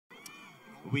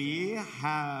We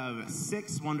have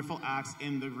 6 wonderful acts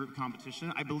in the group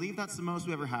competition. I believe that's the most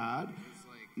we ever had.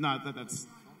 Not that that's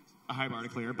a high bar to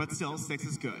clear, but still, 6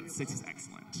 is good. 6 is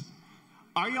excellent.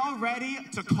 Are y'all ready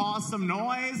to cause some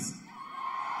noise?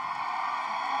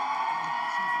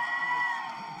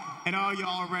 And are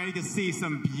y'all ready to see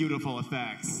some beautiful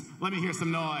effects? Let me hear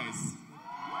some noise.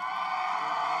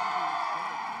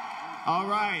 All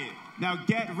right, now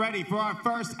get ready for our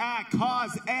first act,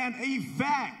 Cause and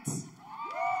Effect.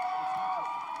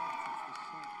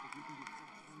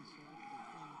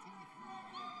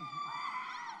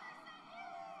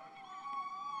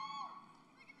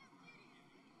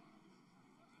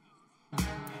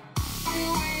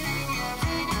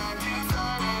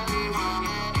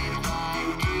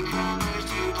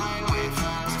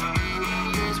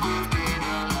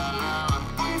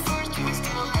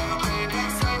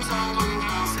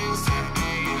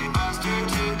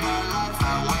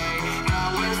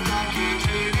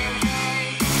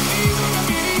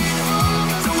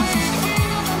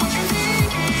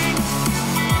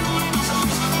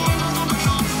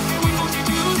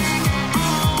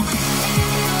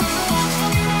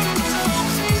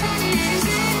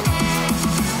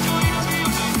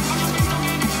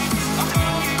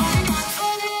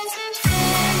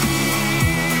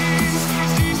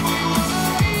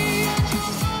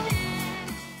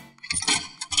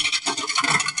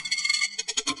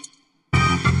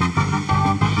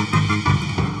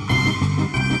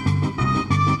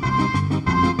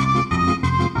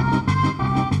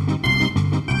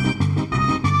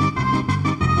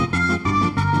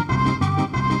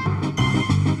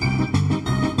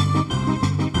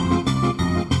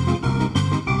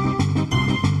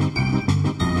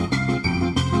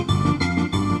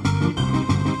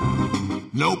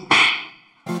 Nope.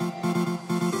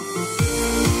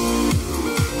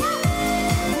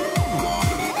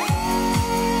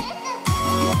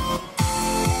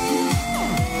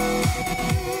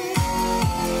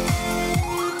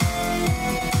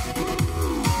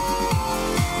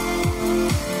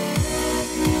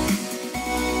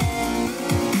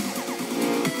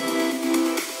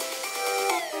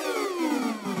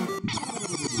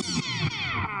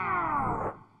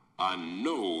 I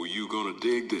know you're gonna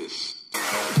dig this.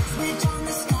 Switch on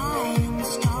the sky and the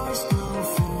stars flow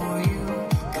for you.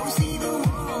 Go see the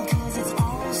world cause it's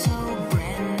all so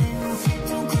brand new.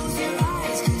 Don't close your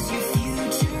eyes cause your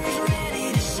future's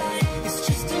ready to shine. It's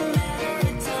just a matter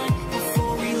of time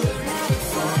before we learn how to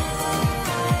fly.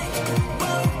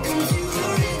 Welcome to the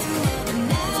rhythm of the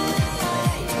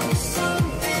night. There's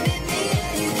something in the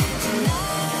air you can't deny.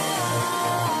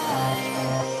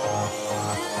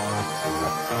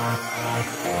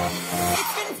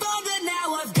 It's been fun, but now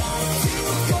I've got to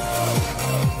go.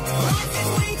 Life is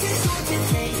way too short to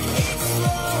take it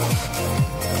slow.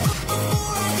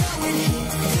 Before I go and hit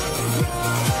the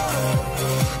road,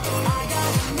 I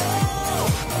gotta know.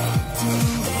 Do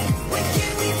that. When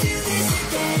can we do this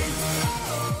again?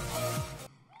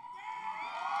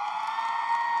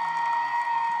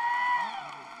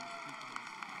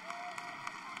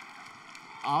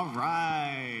 All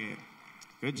right.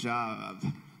 Good job.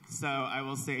 So I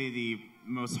will say the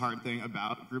most hard thing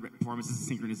about group performance is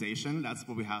synchronization. That's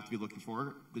what we have to be looking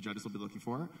for. The judges will be looking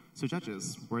for. So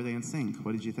judges, were they in sync?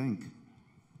 What did you think?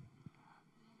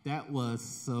 That was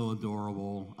so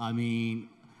adorable. I mean,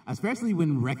 especially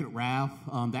when Wreck-It Ralph,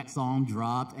 that song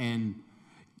dropped, and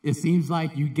it seems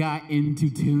like you got into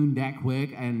tune that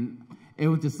quick, and it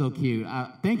was just so cute.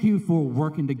 Thank you for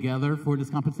working together for this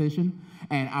competition,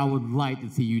 and I would like to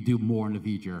see you do more in the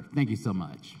future. Thank you so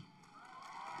much.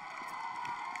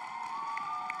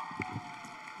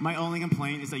 My only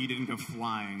complaint is that you didn't go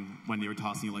flying when they were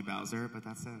tossing you like Bowser, but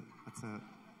that's it. That's it.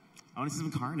 I want to see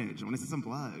some carnage. I want to see some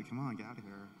blood. Come on, get out of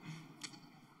here.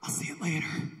 I'll see it later.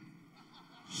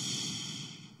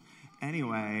 Shh.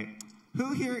 Anyway,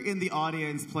 who here in the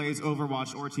audience plays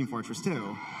Overwatch or Team Fortress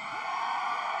 2?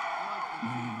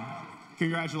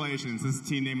 Congratulations. This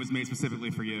team name was made specifically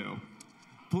for you.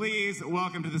 Please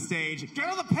welcome to the stage, Get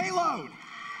on the Payload!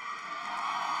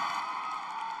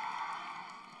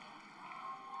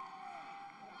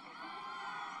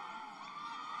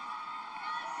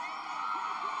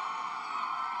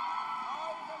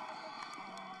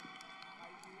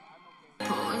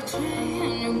 Poetry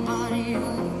in your body, you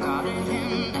got it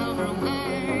in every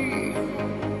way.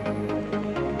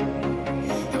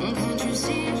 And can't you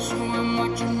see it's who I'm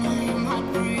watching? I am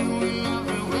hot for you in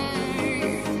every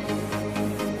way.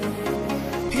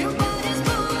 Your body's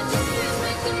poetry is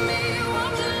making me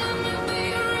want to let me be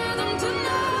your rhythm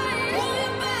tonight. Move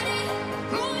your body,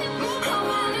 move your body. I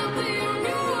wanna be your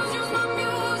muse, use my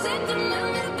music to let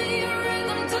me be your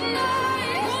rhythm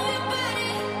tonight. Move your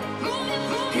body.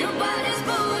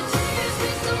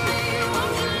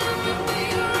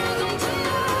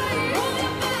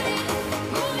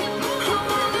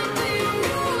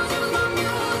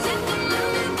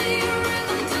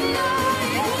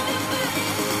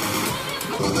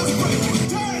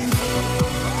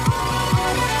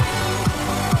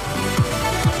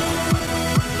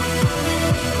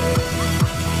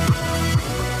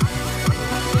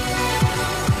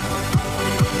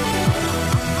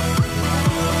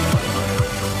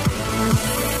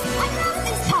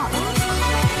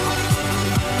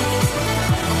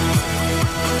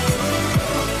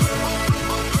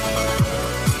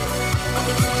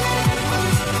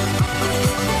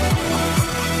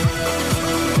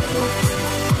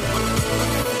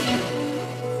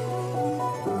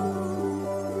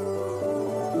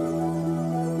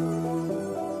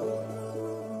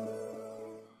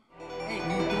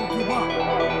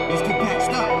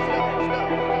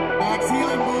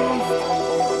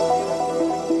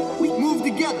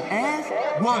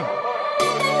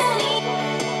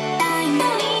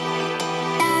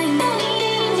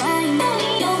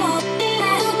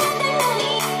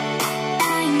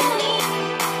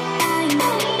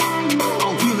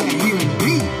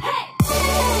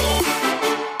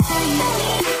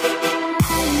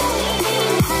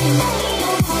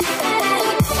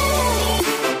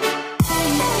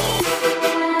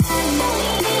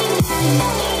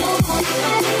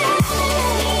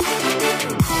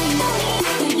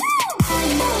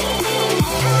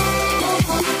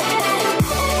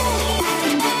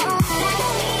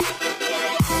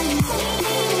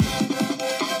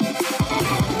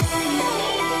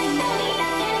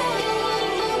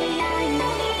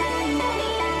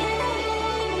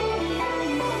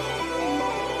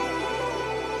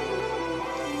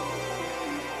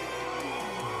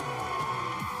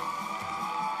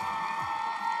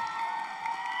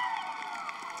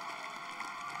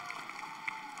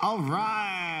 All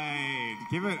right,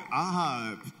 give it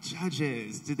up.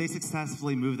 Judges, did they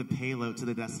successfully move the payload to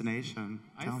the destination?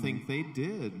 I think they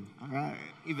did. All right.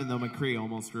 Even though McCree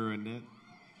almost ruined it.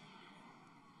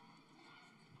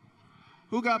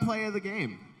 Who got play of the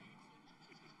game?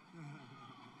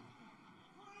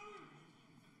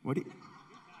 What do you...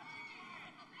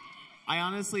 I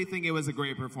honestly think it was a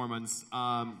great performance.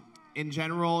 In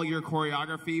general, your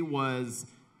choreography was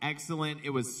excellent. It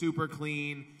was super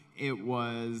clean. It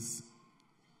was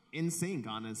in sync,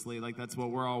 honestly. Like, that's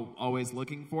what we're always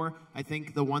looking for. I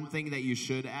think the one thing that you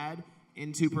should add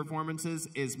into performances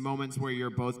is moments where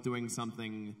you're both doing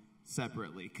something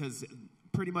separately. Because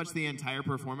pretty much the entire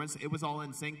performance, it was all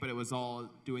in sync, but it was all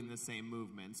doing the same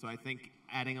movement. So I think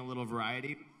adding a little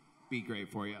variety be great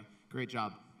for you. Great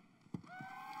job.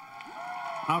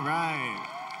 All right.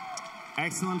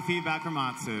 Excellent feedback from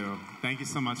Matsu. Thank you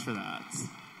so much for that.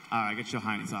 All right, get your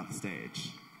heinies off the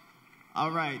stage. All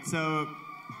right, so,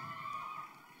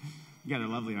 yeah, they're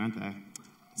lovely, aren't they?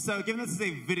 So, given this is a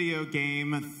video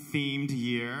game-themed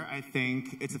year, I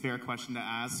think it's a fair question to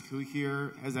ask, who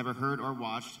here has ever heard or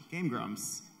watched Game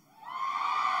Grumps?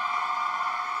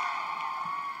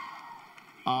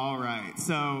 All right,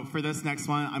 so for this next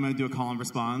one, I'm going to do a call and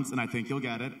response, and I think you'll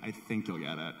get it. I think you'll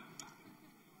get it.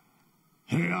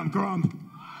 Hey, I'm Grump.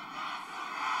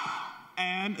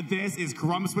 And this is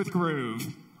Grumps with Groove.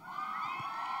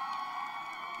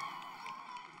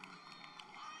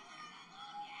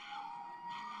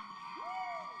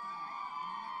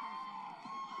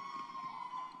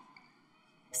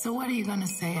 So what are you gonna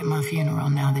say at my funeral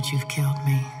now that you've killed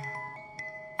me?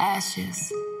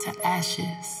 Ashes to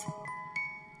ashes,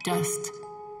 dust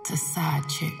to side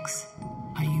chicks.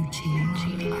 Are you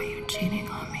cheating? Are you cheating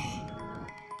on me?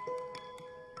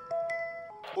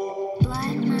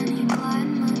 Blood money,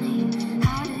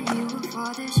 how do you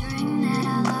afford this ring that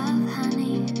I love,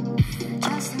 honey?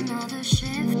 Just another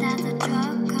shift at the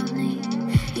drug company.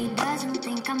 He doesn't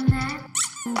think I'm that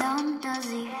dumb, does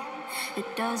he? It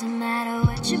doesn't matter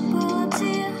what you pull up to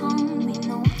your home. We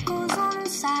know what goes on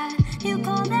inside. You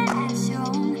call that ass your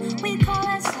own. We call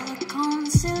that silicone,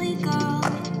 silly girl.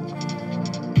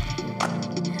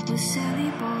 We're silly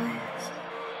boys.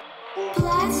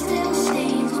 Blood still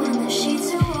stains when the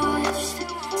sheets are washed.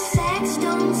 Sex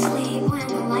don't sleep when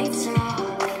the lights are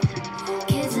off.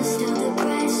 Kids are still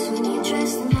depressed when you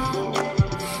dress them up.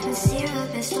 And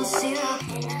syrup is still syrup.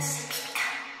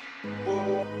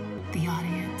 The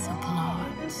audience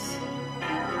applauds.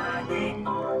 The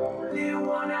only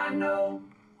one I know.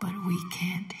 But we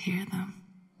can't hear them.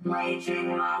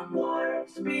 Raging my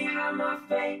words behind my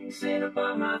face and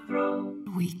above my throat.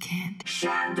 We can't.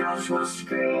 Shadows will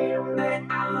scream that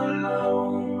I'm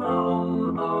alone.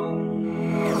 Oh, oh.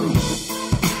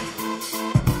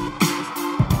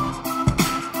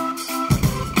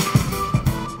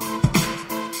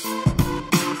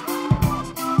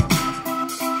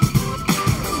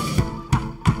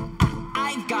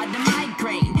 I've got the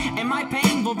migraine, and my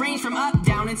pain will range from up,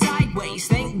 down, and sideways.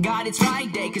 Thank God it's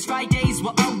Friday, 'cause Fridays will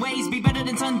will always be better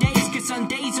than Sundays, cause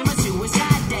Sundays are my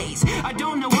suicide days. I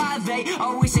don't know why they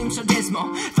always seem so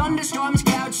dismal. Thunderstorms,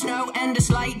 clouds, snow, and a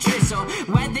slight drizzle.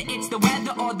 Whether it's the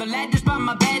weather or the letters by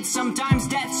my bed, sometimes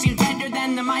death seems better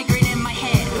than the migraine in my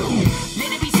head.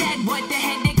 Let it be said what the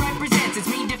headache represents. It's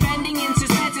me defending in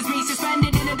suspense. It's me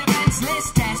suspended in a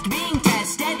defenseless test, being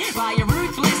tested by a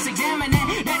ruthless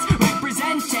examiner that's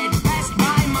represented best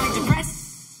by my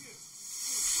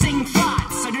depressing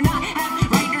thoughts. I do not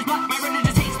have writer's block. My retina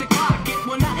just hates the clock. It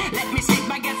will not let me sleep.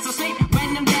 I get so sleep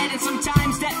when I'm dead, and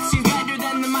sometimes that seems better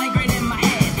than the migraine in my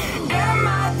head. Am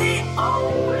I the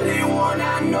only one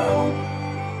I know?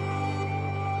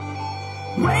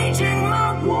 Waging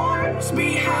my wars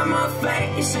behind my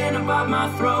face and above my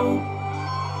throat.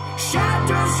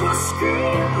 Shadows will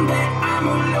scream that I'm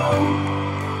alone,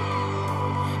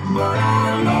 but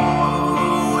I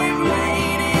know we've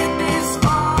made it this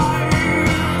far.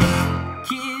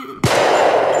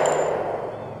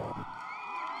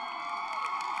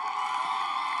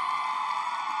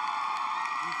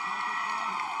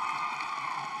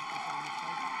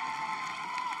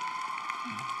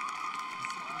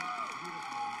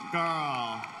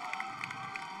 Girl.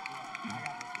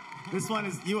 This one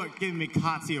is, you are giving me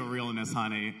Katsuo realness,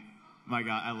 honey. My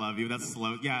God, I love you. That's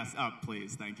slow. Yes, oh,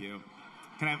 please, thank you.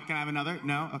 Can I have another?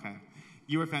 No? Okay.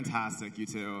 You were fantastic, you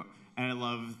two. And I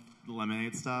love the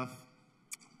lemonade stuff.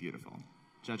 Beautiful.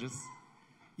 Judges?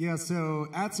 Yeah, so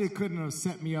Atsuo couldn't have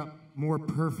set me up more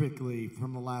perfectly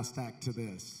from the last act to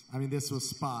this. I mean, this was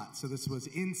spot. So this was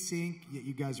in sync, yet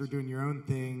you guys were doing your own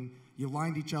thing. You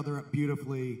lined each other up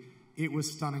beautifully. It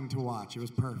was stunning to watch. It was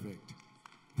perfect.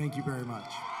 Thank you very much.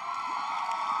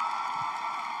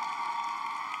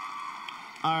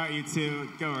 All right, you two,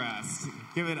 go rest.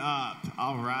 Give it up.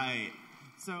 All right.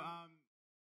 So.